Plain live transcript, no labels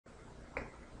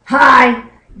Hi,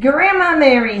 Grandma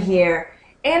Mary here,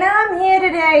 and I'm here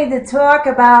today to talk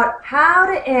about how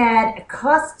to add a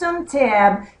custom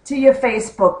tab to your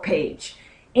Facebook page.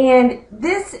 And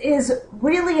this is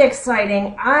really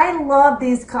exciting. I love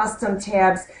these custom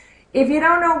tabs. If you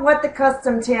don't know what the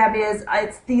custom tab is,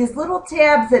 it's these little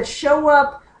tabs that show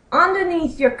up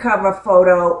underneath your cover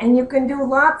photo, and you can do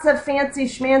lots of fancy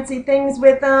schmancy things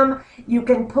with them. You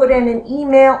can put in an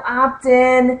email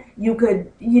opt-in. You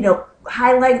could,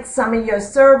 highlight some of your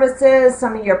services,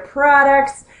 some of your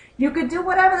products. You could do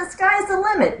whatever. The sky's the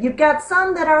limit. You've got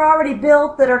some that are already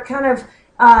built that are kind of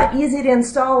easy to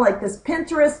install, like this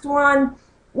Pinterest one,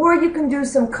 or you can do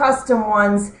some custom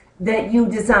ones that you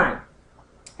design.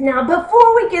 Now,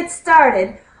 before we get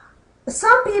started,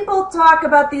 some people talk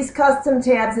about these custom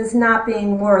tabs as not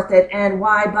being worth it and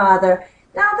why bother.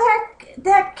 Now,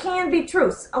 that can be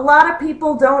true. A lot of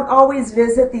people don't always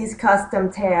visit these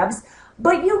custom tabs,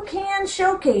 but you can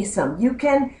showcase them. You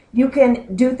can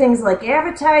do things like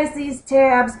advertise these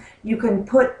tabs. You can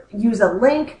use a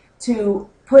link to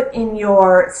put in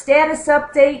your status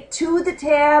update to the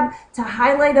tab to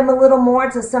highlight them a little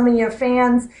more to some of your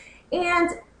fans.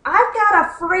 And I've got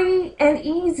a free and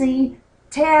easy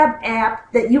tab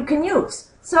app that you can use.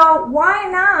 So why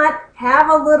not have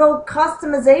a little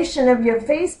customization of your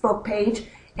Facebook page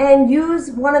and use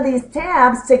one of these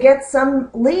tabs to get some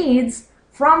leads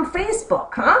from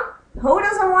Facebook, huh? Who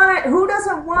doesn't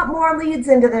want more leads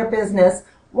into their business?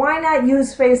 Why not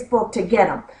use Facebook to get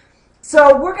them?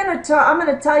 So I'm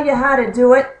going to tell you how to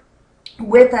do it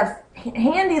with a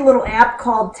handy little app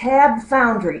called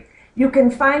Tabfoundry. You can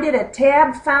find it at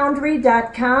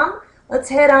tabfoundry.com. Let's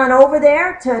head on over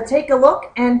there to take a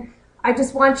look, and I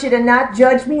just want you to not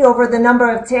judge me over the number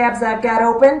of tabs I've got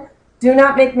open. Do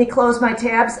not make me close my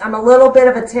tabs. I'm a little bit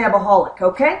of a tabaholic,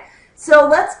 okay? So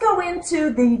let's go into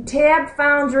the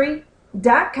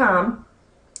tabfoundry.com,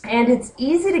 and it's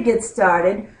easy to get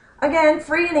started. Again,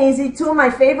 free and easy, two of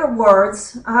my favorite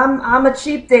words. I'm a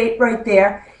cheap date right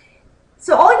there.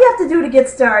 So all you have to do to get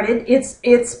started,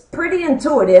 it's pretty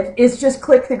intuitive, is just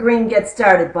click the green Get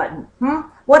Started button.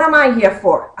 What am I here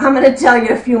for? I'm going to tell you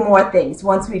a few more things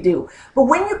once we do. But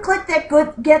when you click that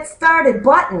Get Started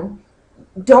button,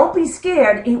 don't be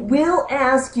scared. It will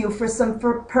ask you for some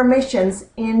permissions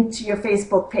into your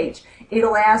Facebook page.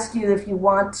 It'll ask you if you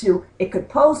want to, it could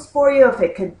post for you, if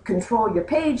it could control your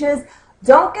pages.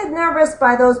 Don't get nervous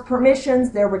by those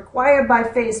permissions. They're required by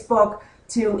Facebook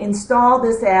to install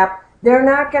this app. They're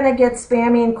not going to get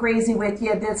spammy and crazy with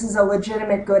you. This is a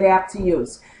legitimate good app to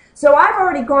use. So I've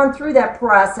already gone through that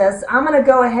process. I'm going to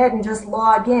go ahead and just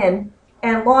log in.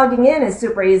 And logging in is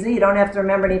super easy. You don't have to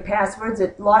remember any passwords.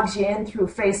 It logs you in through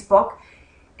Facebook.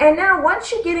 And now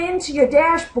once you get into your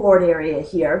dashboard area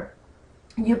here,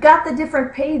 you've got the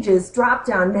different pages,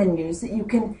 drop-down menus that you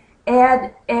can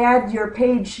add your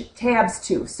page tabs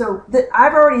to. So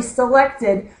I've already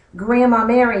selected Grandma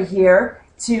Mary here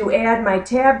to add my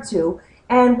tab to.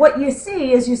 And what you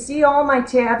see is all my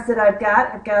tabs that I've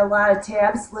got. I've got a lot of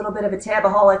tabs, a little bit of a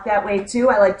tabaholic that way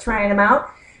too. I like trying them out.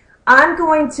 I'm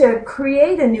going to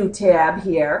create a new tab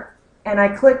here, and I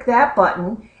click that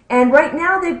button. And right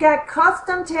now they've got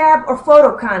custom tab or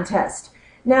photo contest.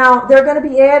 Now they're going to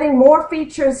be adding more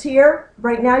features here.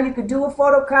 Right now you could do a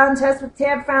photo contest with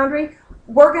Tabfoundry.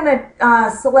 We're going to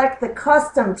select the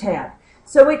custom tab.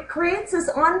 So it creates this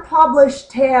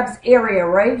unpublished tabs area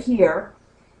right here.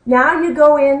 Now you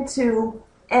go into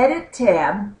Edit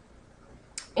tab,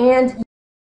 and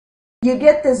you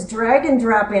get this drag and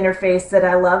drop interface that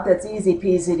I love, that's easy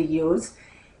peasy to use.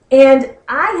 And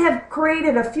I have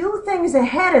created a few things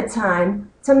ahead of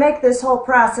time to make this whole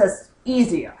process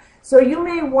easier. So you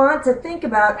may want to think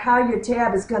about how your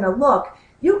tab is going to look.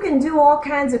 You can do all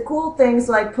kinds of cool things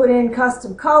like put in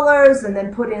custom colors and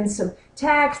then put in some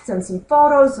text and some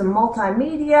photos and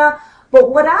multimedia.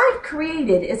 But what I've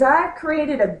created is I've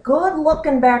created a good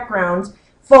looking background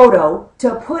photo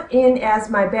to put in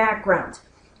as my background.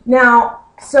 Now,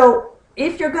 so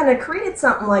if you're going to create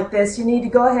something like this, you need to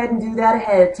go ahead and do that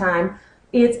ahead of time.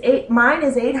 Mine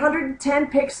is 810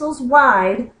 pixels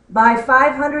wide by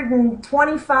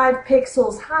 525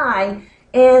 pixels high,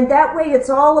 and that way it's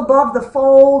all above the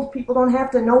fold. People don't have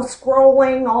to know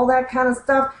scrolling, all that kind of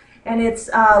stuff, and it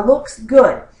looks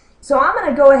good. So I'm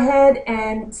going to go ahead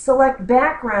and select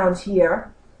background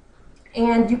here,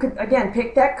 and you could, again,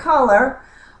 pick that color.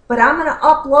 But I'm going to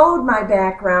upload my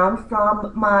background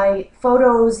from my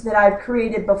photos that I've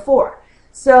created before.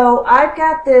 So I've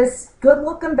got this good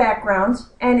looking background,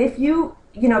 and if you're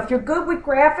good with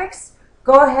graphics,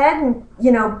 go ahead and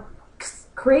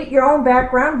create your own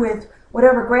background with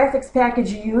whatever graphics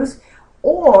package you use,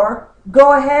 or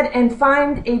go ahead and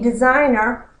find a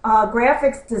designer, a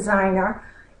graphics designer.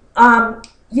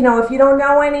 You know, if you don't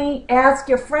know any, ask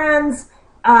your friends.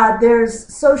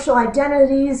 There's social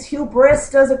identities. Hugh Briss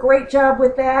does a great job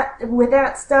with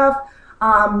that stuff.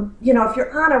 You know, if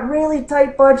you're on a really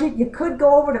tight budget, you could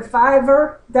go over to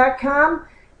Fiverr.com.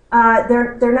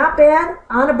 They're not bad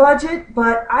on a budget,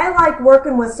 but I like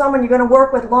working with someone you're going to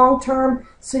work with long term,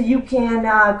 so you can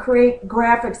create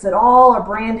graphics that all are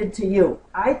branded to you.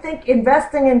 I think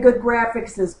investing in good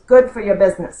graphics is good for your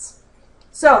business.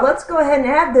 So let's go ahead and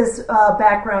add this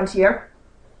background here.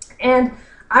 And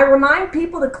I remind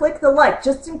people to click the like,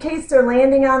 just in case they're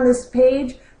landing on this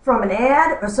page from an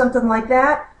ad or something like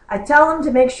that. I tell them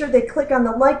to make sure they click on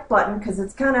the like button because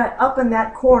it's kind of up in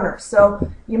that corner. So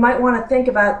you might want to think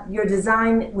about your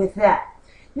design with that.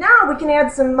 Now we can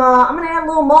add some, I'm going to add a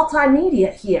little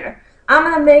multimedia here. I'm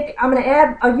going to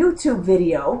add a YouTube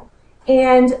video.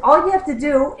 And all you have to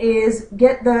do is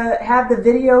have the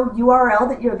video URL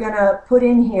that you're going to put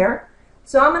in here.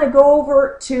 So I'm going to go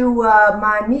over to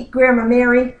my Meet Grandma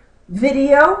Mary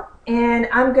video, and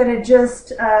I'm going to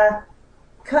just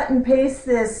cut and paste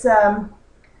this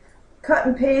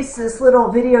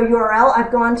little video URL.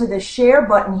 I've gone to the share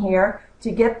button here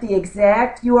to get the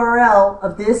exact URL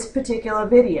of this particular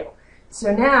video.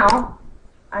 So now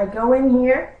I go in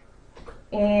here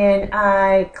and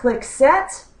I click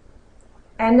set.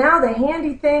 And now the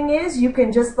handy thing is you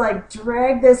can just like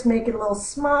drag this, make it a little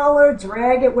smaller,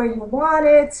 drag it where you want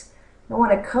it. I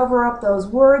want to cover up those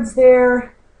words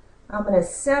there. I'm going to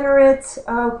center it.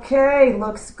 Okay,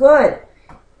 looks good.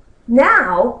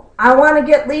 Now I want to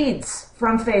get leads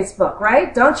from Facebook,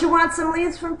 right? Don't you want some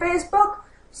leads from Facebook?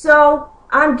 So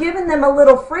I'm giving them a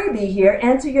little freebie here.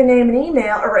 Enter your name and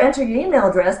email, or enter your email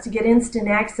address to get instant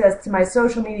access to my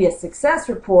social media success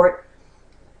report.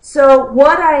 So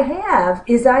what I have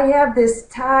is I have this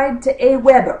tied to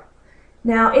Aweber.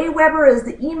 Now Aweber is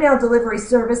the email delivery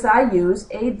service I use,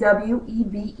 AWEBER.com.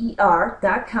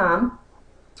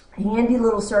 Handy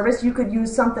little service. You could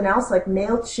use something else like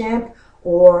MailChimp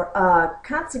or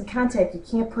Constant Contact. You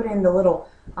can't put in the little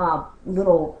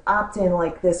opt-in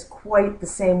like this quite the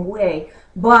same way.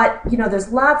 But you know,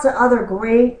 there's lots of other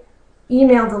great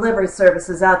email delivery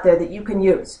services out there that you can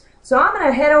use. So I'm going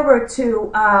to head over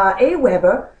to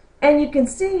Aweber, and you can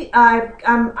see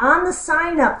I'm on the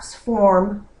sign-ups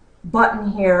form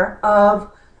button here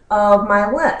of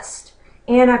my list.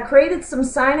 And I've created some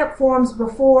sign-up forms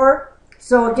before,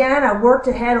 so again, I worked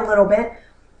ahead a little bit.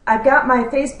 I've got my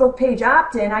Facebook page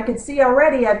opt-in. I can see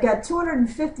already I've got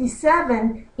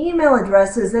 257 email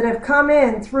addresses that have come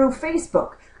in through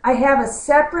Facebook. I have a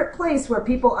separate place where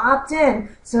people opt in,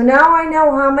 so now I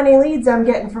know how many leads I'm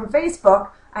getting from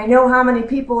Facebook. I know how many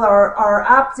people are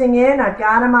opting in. I've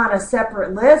got them on a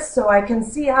separate list so I can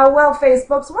see how well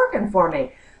Facebook's working for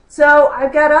me. So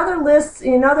I've got other lists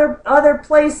in other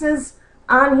places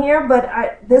on here, but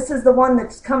this is the one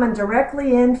that's coming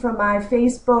directly in from my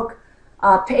Facebook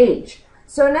page.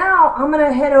 So now I'm going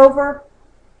to head over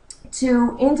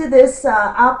into this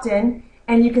opt-in,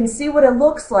 and you can see what it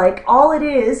looks like. All it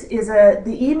is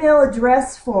the email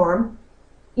address form,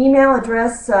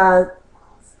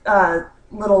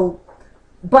 little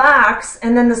box,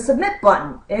 and then the submit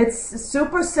button. It's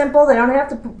super simple. They don't have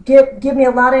to give me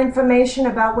a lot of information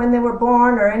about when they were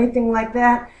born or anything like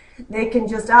that. They can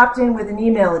just opt in with an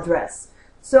email address.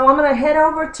 So I'm going to head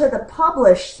over to the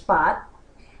publish spot,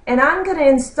 and I'm going to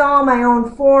install my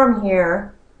own form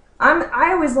here.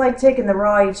 I always like taking the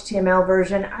raw HTML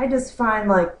version. I just find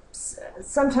like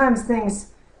sometimes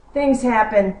things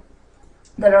happen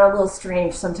that are a little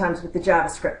strange sometimes with the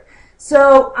JavaScript.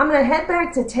 So I'm going to head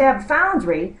back to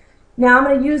Tabfoundry. Now I'm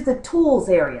going to use the tools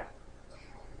area.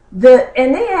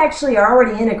 And they actually are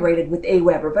already integrated with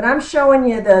Aweber, but I'm showing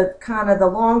you the kind of the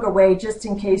longer way just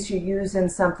in case you're using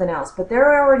something else. But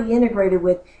they're already integrated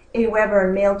with Aweber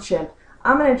and MailChimp.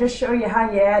 I'm going to just show you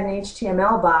how you add an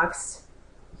HTML box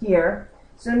here.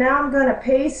 So now I'm going to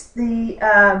paste the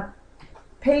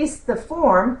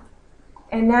form,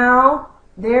 and now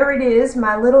there it is,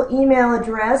 my little email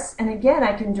address. And again,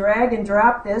 I can drag and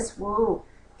drop this. Whoa,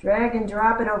 drag and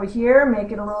drop it over here,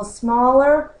 make it a little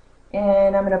smaller,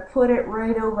 and I'm going to put it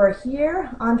right over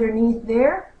here underneath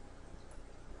there.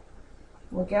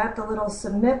 We got the little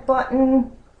submit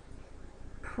button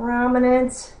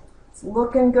prominent. It's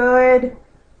looking good.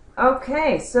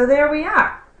 Okay, so there we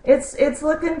are. It's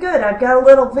looking good. I've got a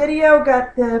little video,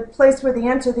 got the place where they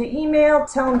enter the email,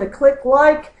 tell them to click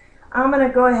like. I'm going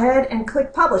to go ahead and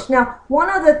click publish. Now, one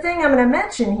other thing I'm going to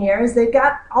mention here is they've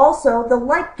got also the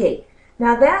like gate.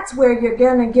 Now, that's where you're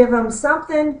going to give them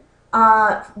something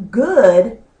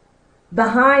good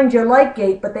behind your like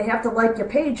gate, but they have to like your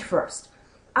page first.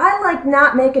 I like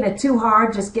not making it too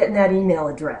hard, just getting that email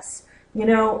address. You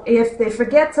know, if they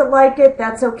forget to like it,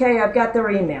 that's okay. I've got their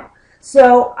email.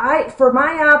 So for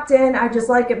my opt-in, I just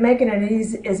like it making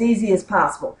it as easy as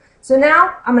possible. So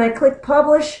now I'm going to click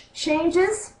Publish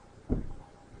Changes,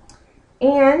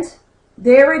 and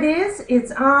there it is.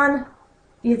 It's on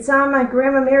my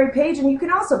Grandma Mary page, and you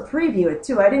can also preview it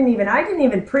too. I didn't even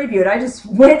preview it. I just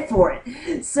went for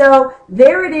it. So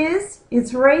there it is.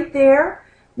 It's right there.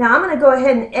 Now I'm going to go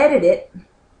ahead and edit it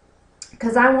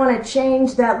because I want to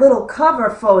change that little cover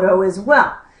photo as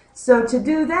well. So to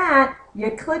do that,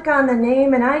 you click on the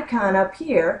name and icon up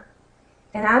here,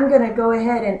 and I'm going to go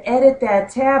ahead and edit that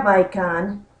tab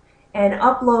icon and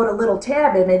upload a little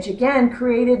tab image, again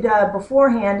created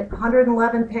beforehand,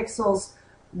 111 pixels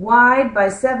wide by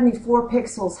 74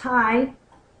 pixels high.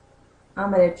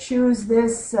 I'm going to choose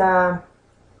this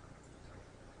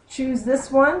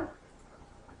one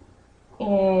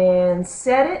and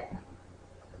set it.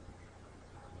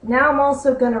 Now I'm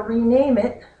also going to rename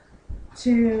it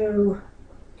to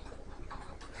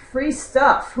Free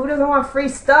Stuff. Who doesn't want free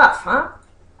stuff, huh?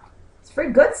 It's free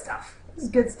good stuff. This is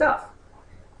good stuff.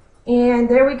 And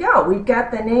there we go. We've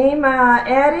got the name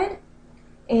added.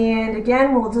 And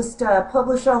again, we'll just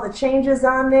publish all the changes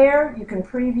on there. You can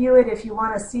preview it if you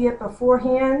want to see it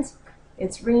beforehand.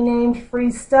 It's renamed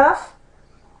Free Stuff.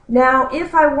 Now,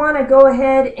 if I want to go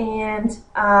ahead and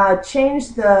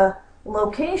change the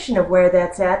location of where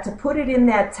that's at, to put it in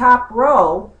that top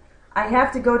row, I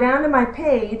have to go down to my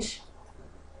page,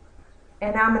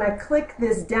 and I'm going to click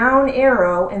this down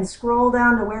arrow and scroll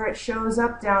down to where it shows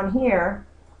up down here,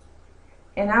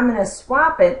 and I'm going to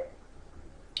swap it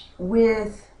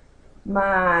with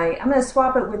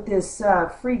this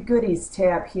free goodies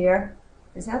tab here.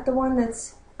 Is that the one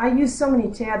that's, I use so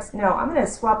many tabs. No, I'm going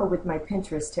to swap it with my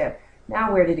Pinterest tab.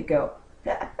 Now where did it go?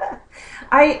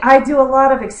 I do a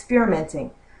lot of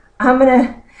experimenting. I'm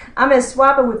gonna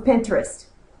swap it with Pinterest.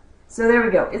 So there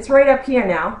we go. It's right up here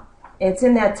now. It's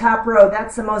in that top row.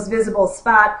 That's the most visible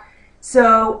spot.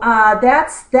 So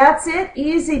that's it.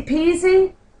 Easy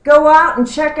peasy. Go out and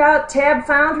check out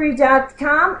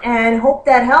tabfoundry.com, and hope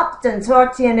that helped, and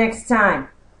talk to you next time.